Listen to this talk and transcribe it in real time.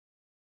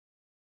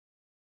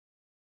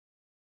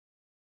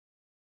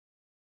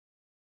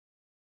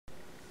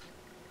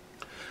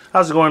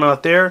How's it going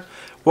out there?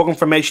 Welcome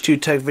from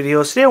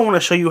H2TechVideos. Today I want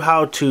to show you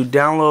how to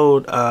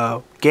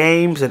download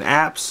games and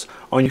apps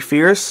on your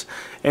Fierce.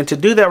 And to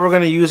do that, we're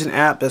going to use an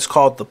app that's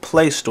called the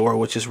Play Store,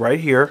 which is right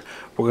here.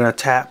 We're going to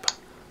tap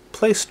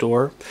Play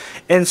Store.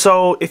 And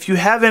so if you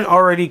haven't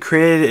already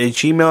created a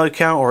Gmail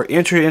account or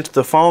entered it into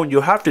the phone,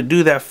 you'll have to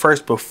do that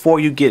first before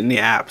you get in the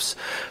apps.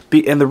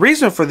 And the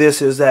reason for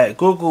this is that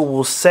Google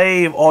will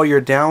save all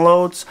your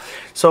downloads.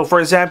 So for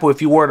example,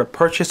 if you were to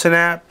purchase an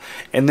app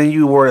and then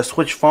you were to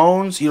switch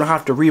phones, you don't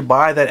have to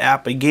rebuy that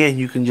app again.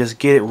 You can just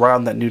get it right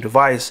on that new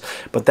device.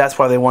 But that's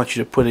why they want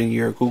you to put in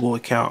your Google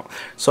account.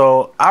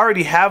 So I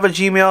already have a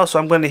Gmail, so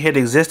I'm going to hit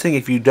existing.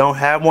 If you don't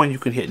have one, you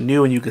can hit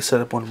new and you can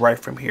set up one right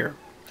from here.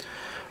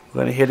 I'm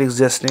going to hit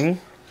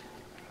existing.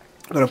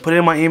 I'm going to put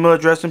in my email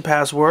address and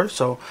password.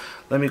 So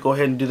let me go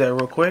ahead and do that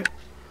real quick.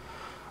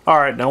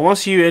 Alright, now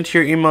once you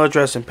enter your email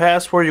address and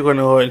password, you're going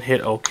to go ahead and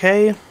hit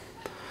OK.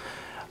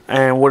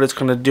 And what it's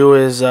going to do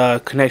is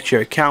connect your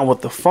account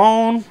with the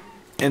phone.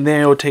 And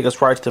then it will take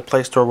us right to the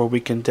Play Store where we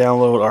can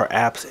download our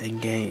apps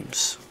and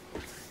games.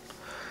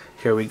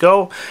 Here we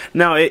go.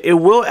 Now it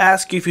will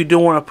ask you if you do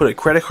want to put a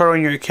credit card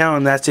on your account,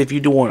 and that's if you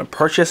do want to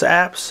purchase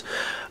apps.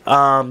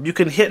 You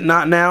can hit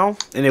not now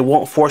and it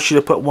won't force you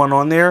to put one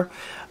on there.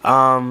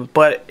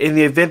 But in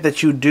the event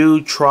that you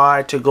do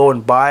try to go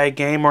and buy a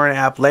game or an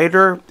app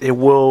later, it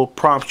will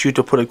prompt you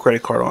to put a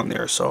credit card on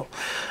there. So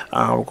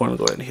we're going to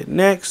go ahead and hit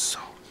next.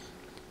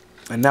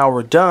 And now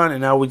we're done, and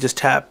now we just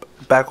tap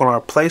back on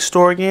our Play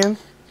Store again.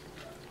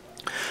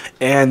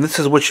 And this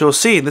is what you'll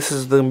see. This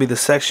is going to be the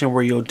section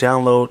where you'll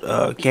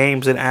download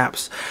games and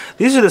apps.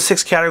 These are the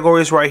 6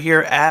 categories right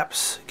here: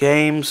 apps,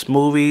 games,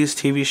 movies,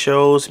 TV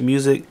shows,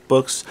 music,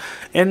 books,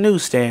 and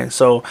newsstand.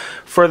 So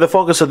for the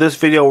focus of this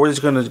video, we're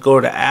just going to go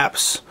to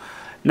apps.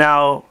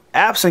 Now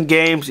apps and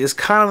games is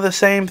kind of the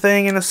same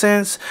thing in a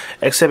sense,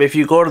 except if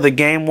you go to the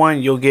game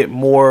one, you'll get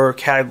more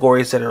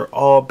categories that are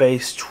all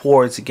based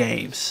towards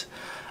games.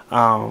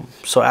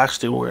 So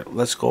actually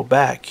let's go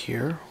back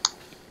here.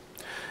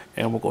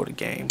 And we'll go to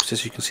games,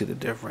 just so you can see the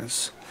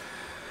difference.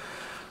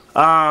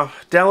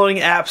 Downloading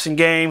apps and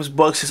games,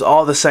 books is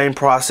all the same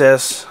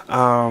process.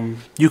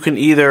 You can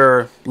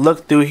either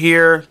look through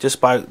here just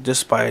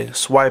by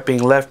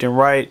swiping left and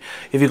right.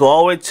 If you go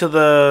all the way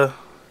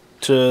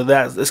to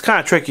that, it's kind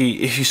of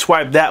tricky. If you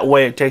swipe that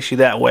way, it takes you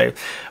that way.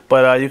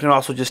 But you can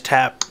also just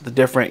tap the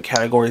different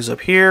categories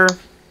up here,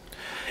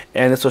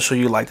 and this will show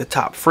you like the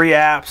top free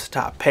apps,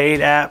 top paid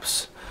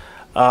apps.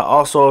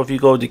 Also, if you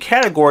go to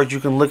categories, you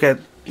can look at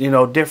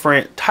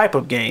different type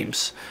of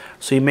games.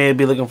 So you may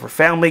be looking for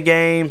family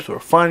games or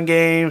fun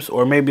games,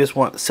 or maybe just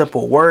want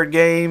simple word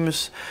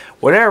games,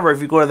 whatever.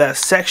 If you go to that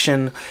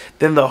section,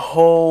 then the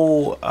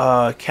whole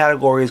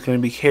category is going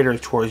to be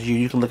catered towards you.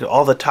 You can look at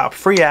all the top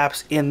free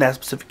apps in that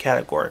specific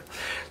category.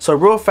 So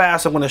real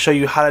fast, I'm going to show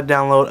you how to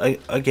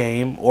download a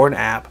game or an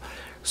app.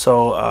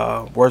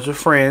 So Words with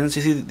Friends,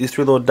 you see these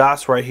 3 little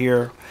dots right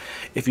here.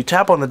 If you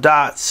tap on the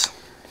dots,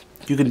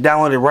 you can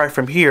download it right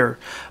from here.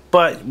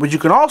 But what you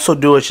can also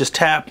do is just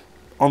tap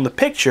on the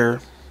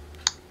picture,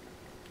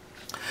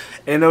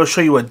 and it'll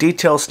show you a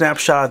detailed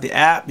snapshot of the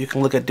app. You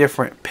can look at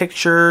different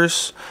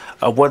pictures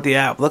of what the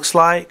app looks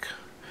like.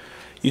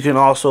 You can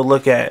also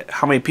look at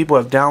how many people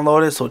have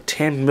downloaded. So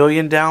 10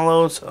 million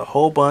downloads, a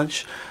whole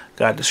bunch.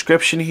 Got a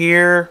description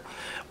here.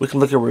 We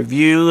can look at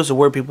reviews of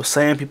what people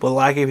saying. People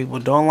like it, people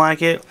don't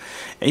like it.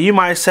 And you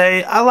might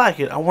say, I like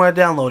it, I want to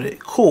download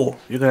it. Cool.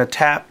 You're going to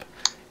tap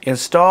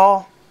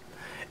install.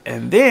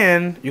 And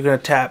then you're going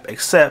to tap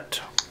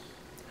accept,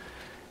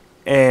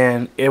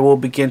 and it will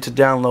begin to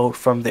download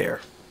from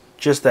there.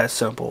 Just that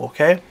simple,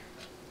 okay?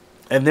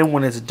 And then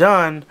when it's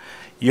done,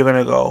 you're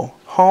going to go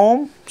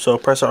home. So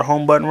press our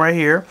home button right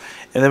here,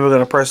 and then we're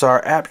going to press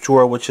our app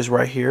drawer, which is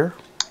right here.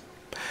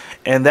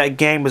 And that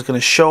game is going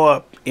to show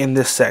up in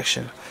this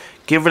section.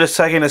 Give it a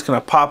second, it's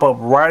going to pop up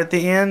right at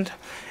the end,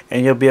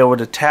 and you'll be able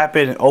to tap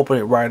it and open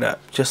it right up,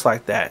 just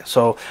like that.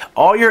 So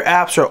all your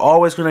apps are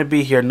always going to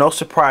be here, no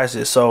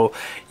surprises. So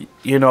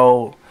you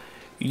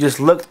just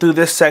look through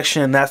this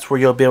section, and that's where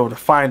you'll be able to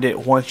find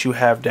it once you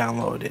have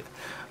downloaded it.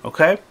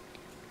 Okay,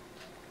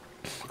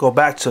 go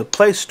back to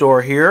Play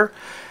Store here,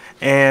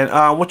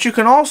 and what you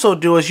can also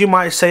do is you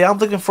might say, I'm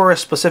looking for a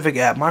specific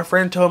app. My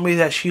friend told me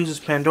that she uses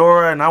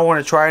Pandora and I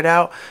want to try it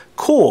out.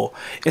 Cool.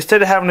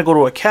 Instead of having to go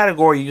to a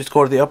category, you just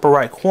go to the upper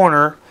right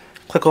corner,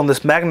 click on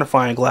this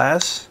magnifying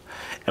glass,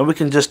 and we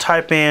can just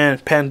type in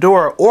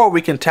Pandora, or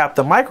we can tap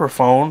the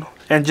microphone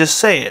and just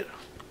say it.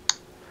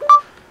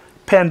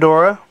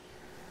 Pandora.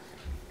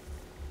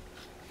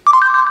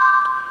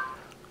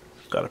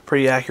 Got a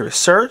pretty accurate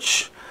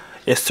search.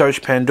 It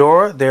searched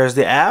Pandora. There's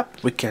the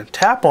app. We can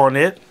tap on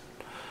it,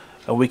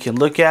 and we can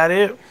look at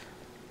it,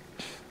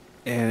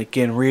 and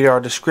again read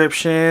our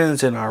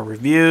descriptions and our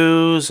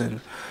reviews,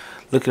 and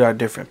look at our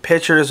different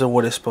pictures of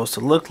what it's supposed to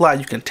look like.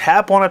 You can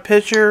tap on a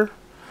picture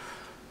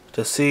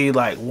to see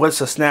like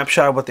what's a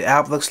snapshot of what the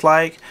app looks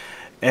like,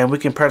 and we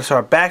can press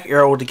our back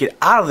arrow to get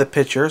out of the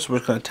picture. So we're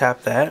going to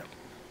tap that.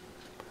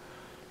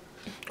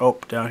 Oh,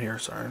 down here,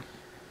 sorry.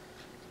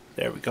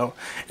 There we go.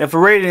 And if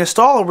we're ready to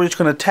install it, we're just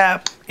going to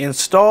tap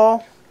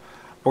install.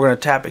 We're going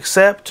to tap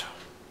accept.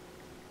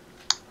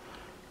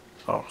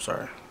 Oh,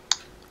 sorry.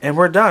 And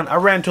we're done. I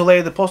ran into a lady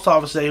at the post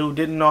office today who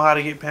didn't know how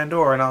to get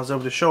Pandora, and I was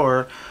able to show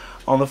her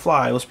on the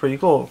fly. It was pretty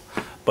cool.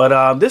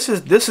 But this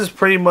is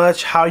pretty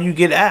much how you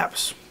get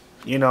apps,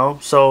 you know.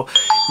 So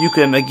you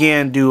can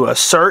again do a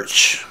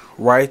search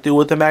right through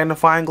with the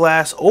magnifying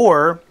glass,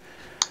 or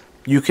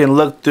you can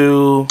look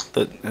through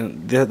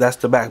that's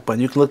the back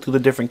button. You can look through the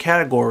different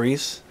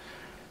categories.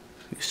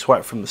 You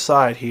swipe from the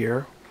side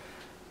here.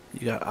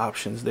 You got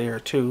options there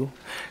too.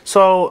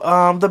 So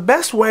the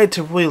best way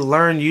to really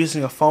learn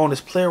using a phone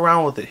is play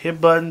around with it. Hit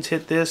buttons,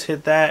 hit this,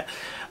 hit that.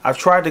 I've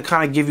tried to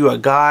kind of give you a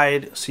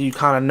guide so you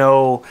kind of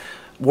know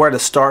where to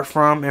start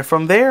from, and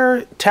from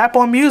there tap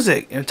on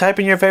music and type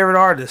in your favorite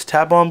artist.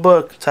 Tap on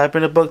book, type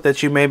in a book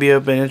that you maybe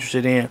have been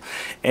interested in,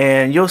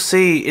 and you'll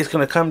see it's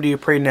going to come to you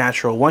pretty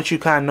natural. Once you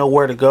kind of know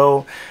where to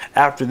go,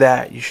 after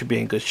that you should be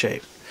in good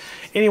shape.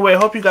 Anyway, I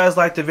hope you guys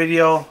liked the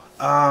video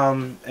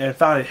and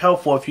found it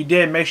helpful. If you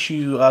did, make sure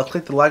you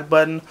click the like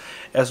button,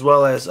 as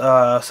well as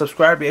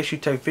subscribe to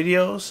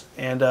H2TechVideos.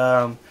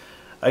 And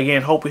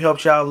again, hope we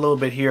helped you out a little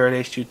bit here at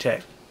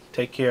H2Tech.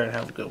 Take care and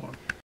have a good one.